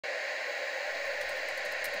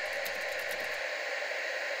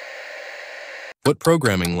What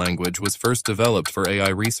programming language was first developed for AI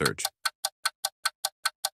research?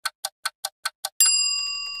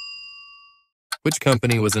 Which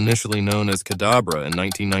company was initially known as Cadabra in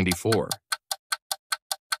 1994?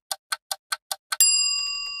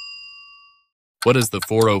 What does the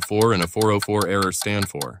 404 and a 404 error stand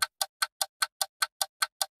for?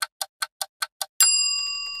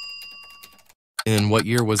 In what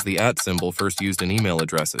year was the @ symbol first used in email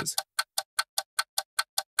addresses?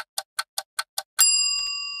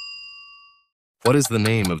 What is the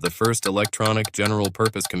name of the first electronic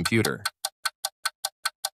general-purpose computer?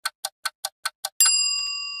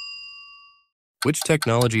 Which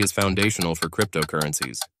technology is foundational for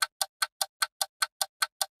cryptocurrencies?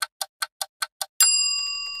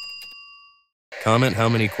 Comment how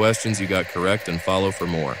many questions you got correct and follow for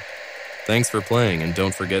more. Thanks for playing, and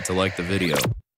don't forget to like the video.